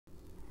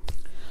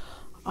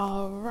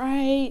All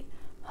right.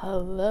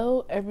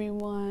 Hello,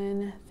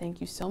 everyone.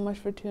 Thank you so much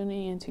for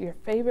tuning in to your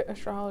favorite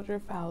astrologer,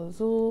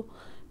 Falzul.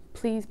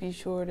 Please be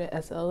sure to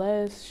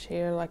SLS,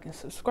 share, like, and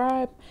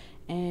subscribe.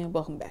 And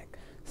welcome back.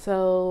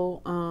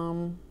 So,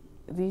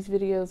 these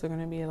videos are going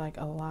to be like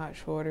a lot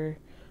shorter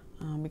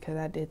because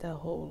I did the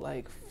whole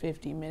like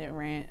 50-minute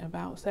rant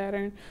about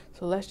Saturn.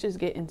 So let's just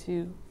get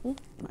into.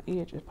 My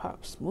ear just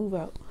popped smooth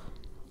out.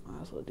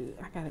 Might as well do it.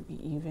 I gotta be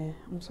even.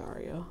 I'm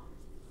sorry, y'all.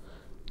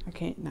 I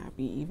can't not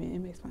be even. It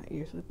makes my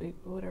ears look big,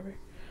 but whatever.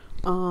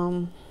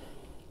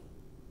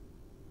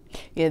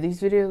 Yeah, these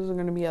videos are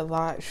gonna be a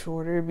lot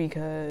shorter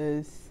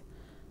because,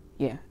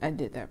 yeah, I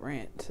did that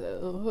rant.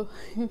 So,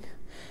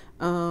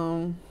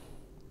 so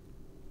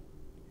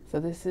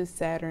this is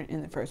Saturn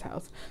in the first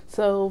house.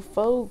 So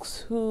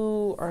folks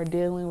who are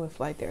dealing with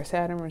like their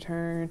Saturn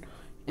return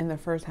in the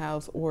first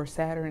house, or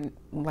Saturn,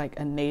 like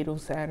a natal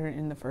Saturn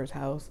in the first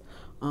house,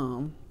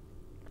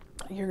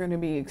 you're going to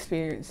be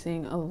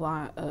experiencing a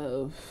lot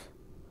of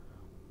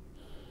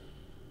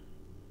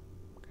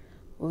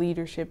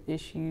leadership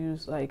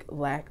issues, like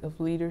lack of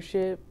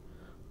leadership.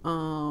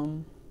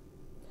 Also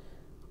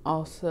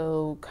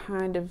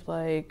kind of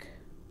like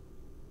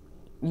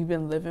you've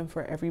been living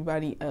for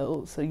everybody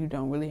else, so you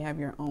don't really have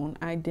your own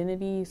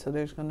identity. So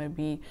there's going to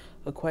be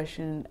a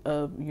question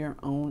of your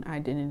own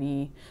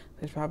identity.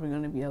 There's probably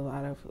going to be a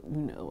lot of,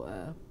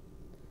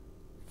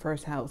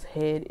 first house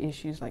head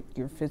issues, like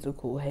your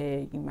physical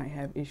head. You might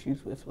have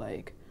issues with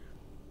like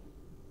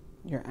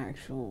your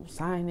actual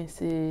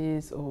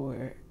sinuses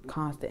or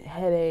constant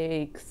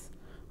headaches.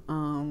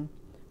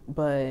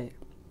 But it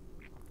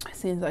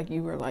seems like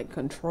you were like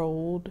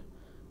controlled.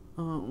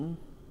 And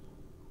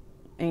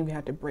you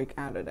have to break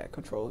out of that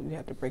control. You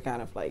have to break out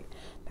of like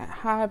that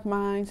hive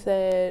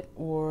mindset,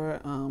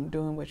 or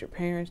doing what your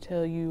parents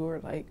tell you, or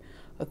like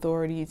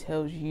authority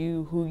tells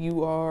you who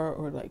you are,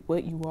 or like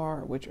what you are,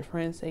 or what your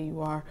friends say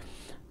you are.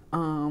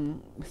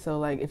 So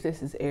like if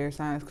this is air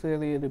signs,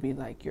 clearly it'll be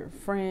like your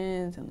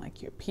friends and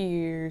like your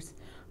peers,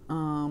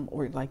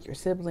 or like your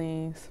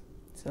siblings.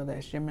 So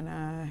that's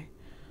Gemini,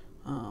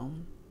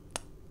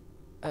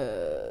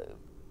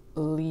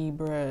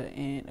 Libra,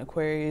 and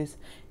Aquarius.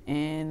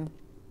 And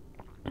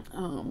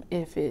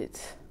if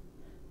it's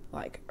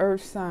like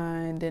earth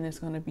sign, then it's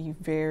going to be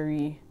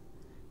very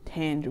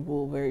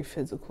tangible, very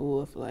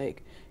physical. If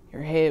like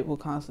your head will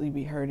constantly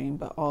be hurting,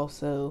 but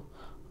also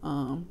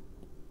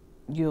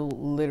you'll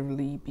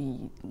literally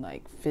be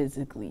like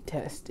physically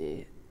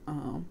tested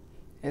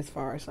as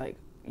far as like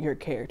your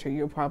character.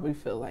 You'll probably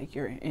feel like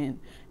you're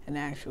in an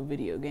actual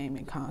video game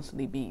and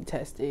constantly being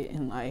tested,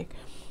 and like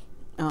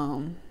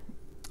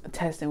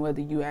testing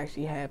whether you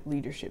actually have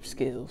leadership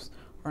skills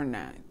or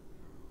not.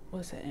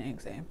 What's an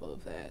example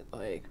of that?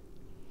 Like,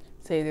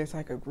 say there's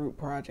like a group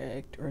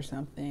project or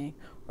something,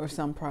 or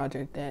some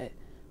project that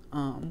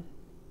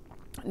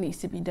needs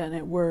to be done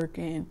at work,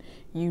 and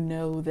you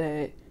know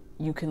that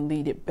you can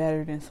lead it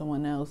better than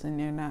someone else, and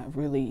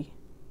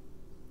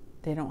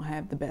they don't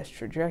have the best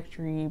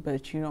trajectory,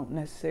 but you don't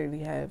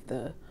necessarily have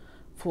the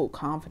full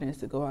confidence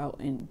to go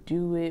out and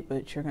do it,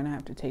 but you're gonna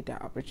have to take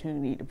that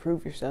opportunity to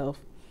prove yourself.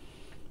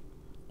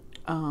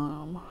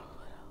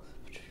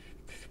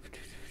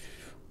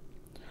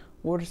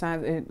 Water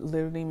signs, it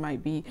literally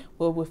might be,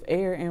 well, with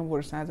air and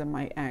water signs, it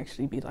might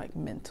actually be like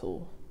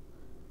mental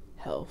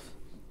health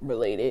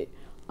related,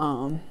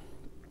 because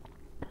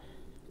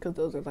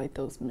those are like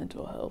those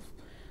mental health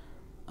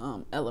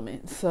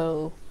elements.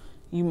 So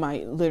you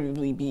might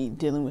literally be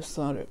dealing with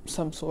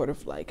some sort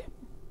of like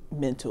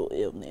mental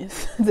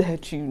illness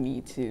that you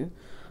need to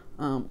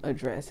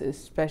address,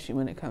 especially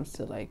when it comes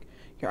to like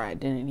your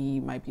identity.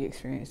 You might be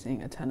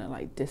experiencing a ton of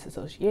like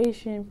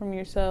disassociation from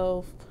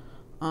yourself.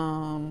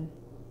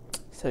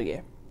 So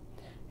yeah.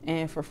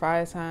 And for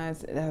fire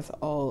signs, that's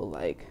all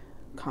like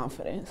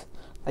confidence.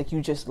 Like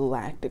you just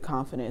lack the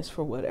confidence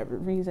for whatever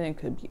reason. It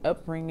could be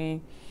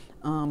upbringing,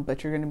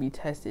 but you're going to be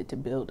tested to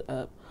build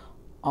up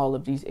all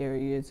of these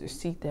areas, or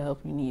seek the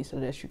help you need so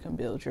that you can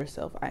build your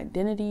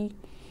self-identity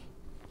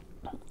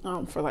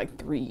for like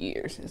 3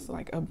 years. It's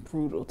like a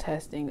brutal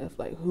testing of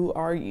like, who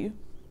are you?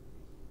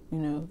 You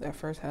know, that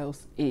first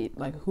house,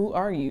 like, who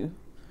are you?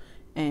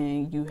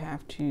 And you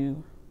have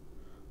to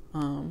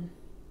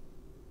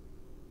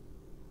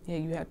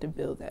you have to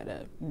build that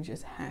up. You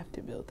just have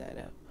to build that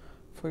up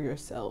for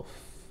yourself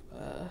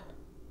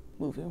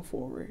moving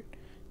forward.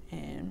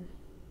 And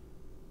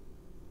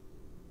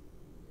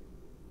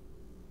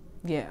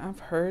yeah, I've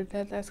heard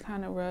that that's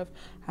kind of rough.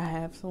 I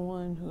have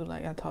someone who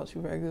like I talk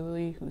to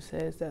regularly who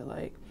says that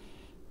like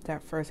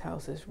that first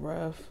house is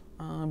rough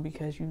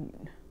because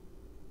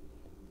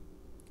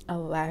a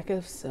lack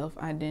of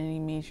self-identity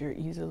means you're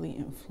easily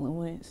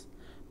influenced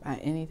by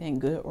anything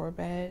good or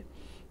bad.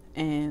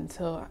 And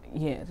so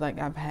yeah, like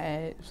I've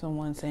had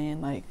someone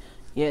saying like,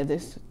 yeah,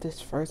 this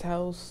first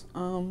house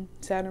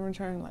Saturn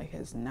return like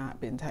has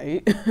not been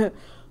tight.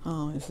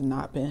 It's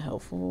not been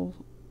helpful.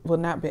 Well,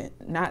 not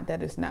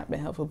that it's not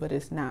been helpful, but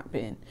it's not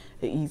been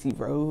an easy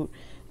road.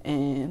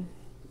 And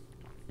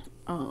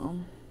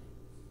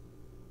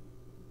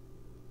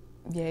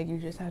yeah, you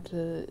just have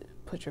to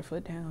put your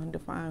foot down,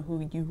 define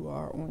who you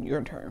are on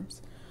your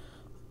terms.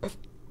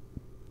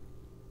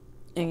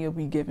 And you'll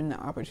be given the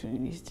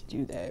opportunities to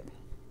do that.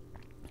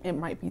 It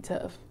might be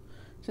tough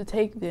to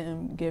take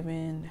them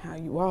given how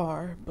you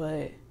are,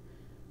 but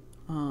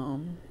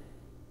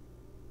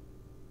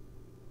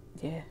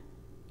yeah,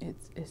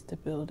 it's to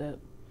build up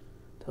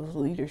those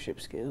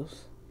leadership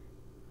skills.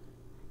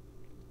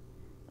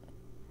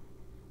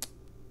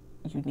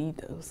 You need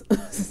those.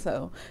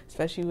 So,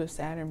 especially with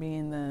Saturn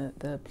being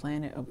the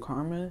planet of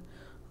karma,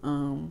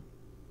 you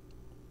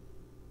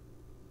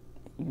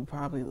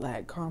probably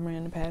lack karma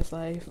in the past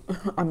life.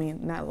 I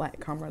mean, not lack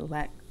karma,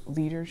 lack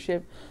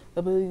leadership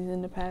abilities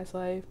in the past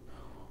life.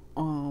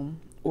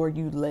 Or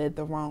you led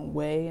the wrong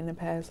way in the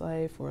past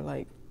life, or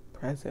like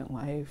present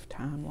life,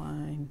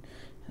 timeline,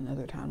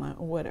 another timeline,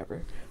 or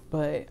whatever.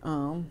 But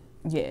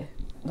yeah,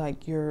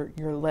 like your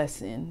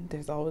lesson,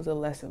 there's always a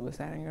lesson with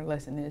Saturn. Your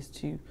lesson is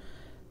to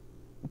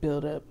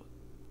build up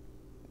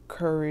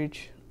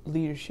courage,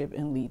 leadership,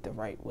 and lead the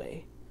right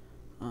way.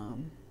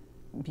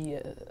 Be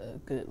a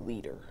good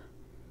leader.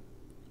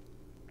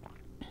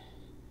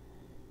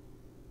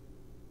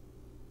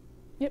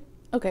 Yep.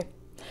 Okay.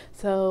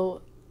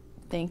 So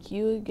thank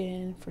you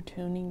again for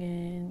tuning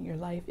in. Your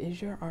life is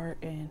your art,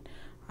 and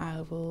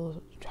I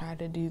will try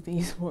to do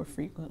these more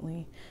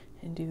frequently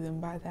and do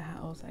them by the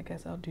house. I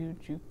guess I'll do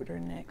Jupiter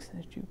next,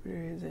 since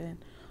Jupiter is in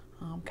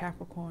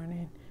Capricorn,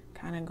 and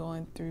kind of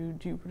going through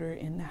Jupiter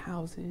in the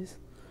houses.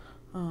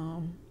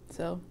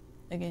 So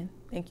again,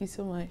 thank you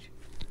so much.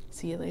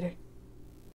 See you later.